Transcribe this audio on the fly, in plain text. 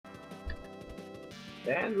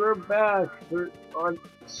And we're back on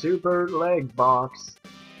Super Leg Box.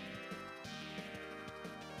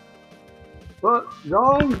 But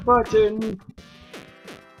wrong button.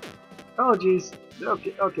 Oh jeez.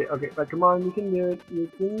 Okay. But come on, you can do it. You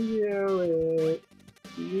can do it.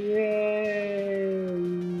 Yay!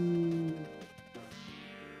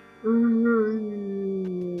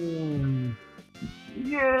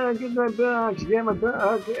 Yeah, get my box. Get my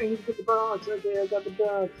box. I need to get the box. Okay, I got the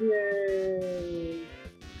box. Yay!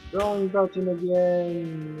 Wrong button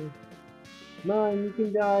again. Man, you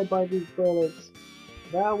can die by these bullets.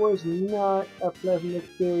 That was not a pleasant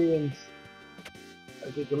experience.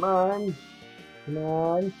 Okay, come on. Come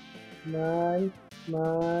on. Come on. Come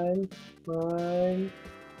on. Come on.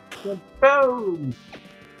 Boom!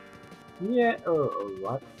 Yeah. Oh,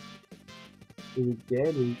 what? Is he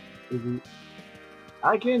dead? Is he?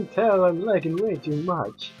 I can tell I'm lagging way too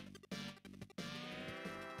much.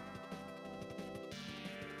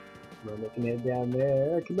 We're making it down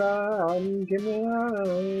there. Come on. Come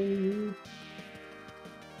on.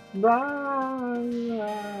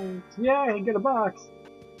 Right. Yeah, he got a box.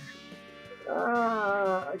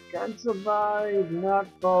 I can't survive not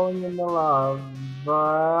falling in the lava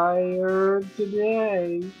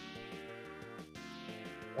today.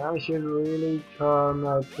 I should really tell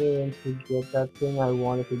my parents to get that thing I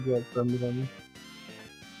wanted to get from them.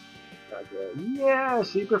 Okay. Yeah,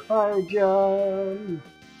 super fire jump.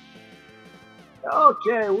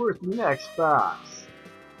 Okay, where's the next box?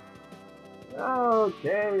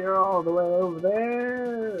 Okay, you're all the way over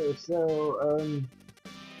there. So,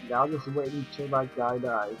 I'll just wait until that guy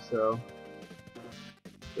dies, so.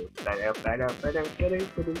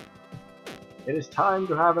 It is time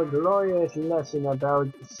to have a glorious lesson about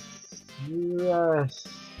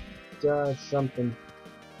something.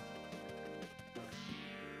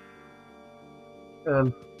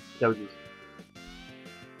 Dojis.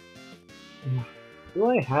 Do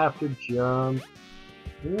I have to jump?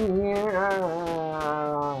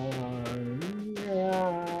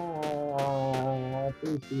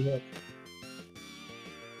 Please be hit.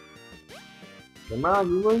 Come on,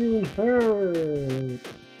 you weren't even hurt!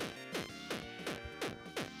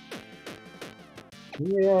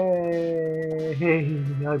 Yay!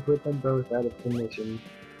 I put them both out of commission.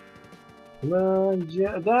 Come on,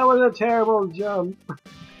 that was a terrible jump!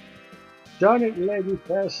 Darn it, Lady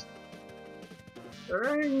Fest!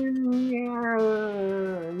 That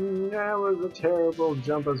was a terrible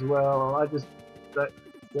jump as well.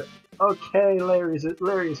 Okay, Larry's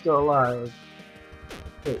still alive.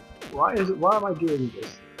 Wait, why am I doing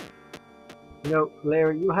this? You know,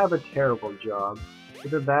 Larry, you have a terrible job.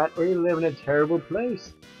 Either that or you live in a terrible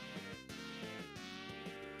place.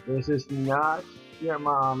 This is not your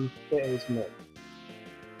mom's basement.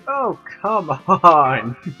 Oh, come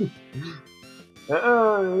on!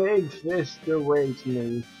 Leg Fist awaits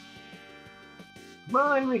me. Come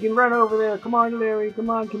on, we can run over there. Come on, Larry. Come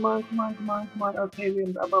on. Okay, I'm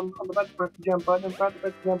about to press the jump button.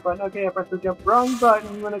 Okay, I press the jump. Wrong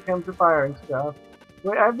button when it comes to fire and stuff.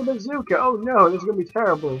 Wait, I have the bazooka. Oh no, this is gonna be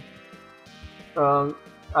terrible.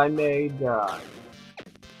 I may die.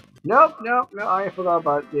 Nope, I forgot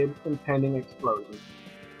about the impending explosion.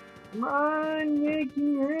 Come on, make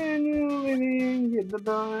your living, get the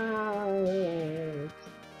box.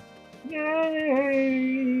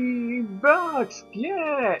 Yay! Box,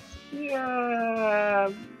 get! Yeah!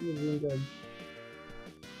 This is good.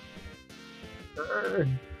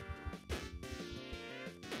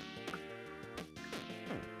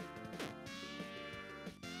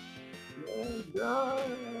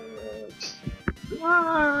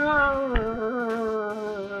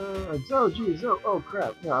 Oh jeez, oh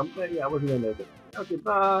crap, no, I wasn't gonna make it. Okay,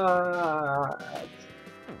 bye!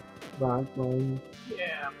 Box,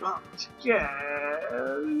 yeah, box, yeah!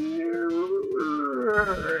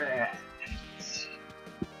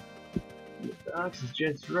 The box is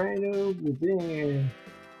just right over there.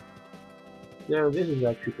 So this is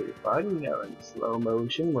actually pretty fun, in slow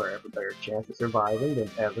motion where I have a better chance of surviving than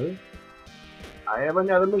ever. I have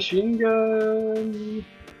another machine gun!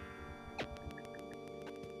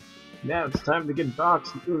 Now it's time to get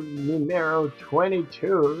box numero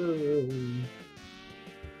 22!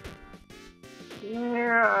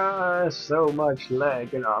 Yeah, so much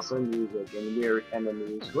lag and awesome music and weird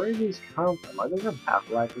enemies. Where do these come from? Are they from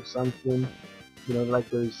Half-Life or something? You know, like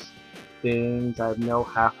those things. I have no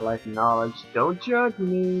Half-Life knowledge. Don't judge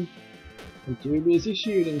me! I'm too busy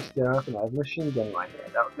shooting stuff and I have a machine gun in my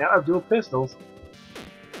hand. Now I have dual pistols.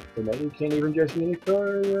 So now you can't even judge me any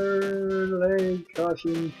further. Leg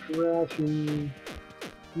caution, crashing.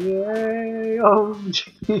 Yay! Oh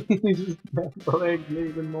jeez! That leg me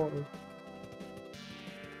even more.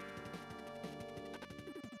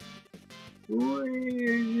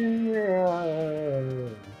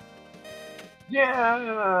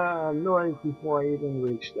 Yeah, noise before I even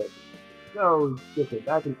reached it. No, different.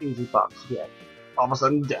 That's an easy box to get. All of a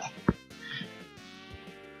sudden, death.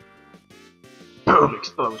 Boom!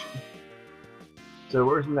 Explosion. So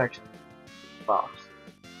where's the next box?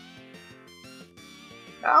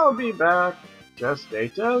 I'll be back. Just stay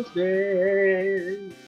toasty.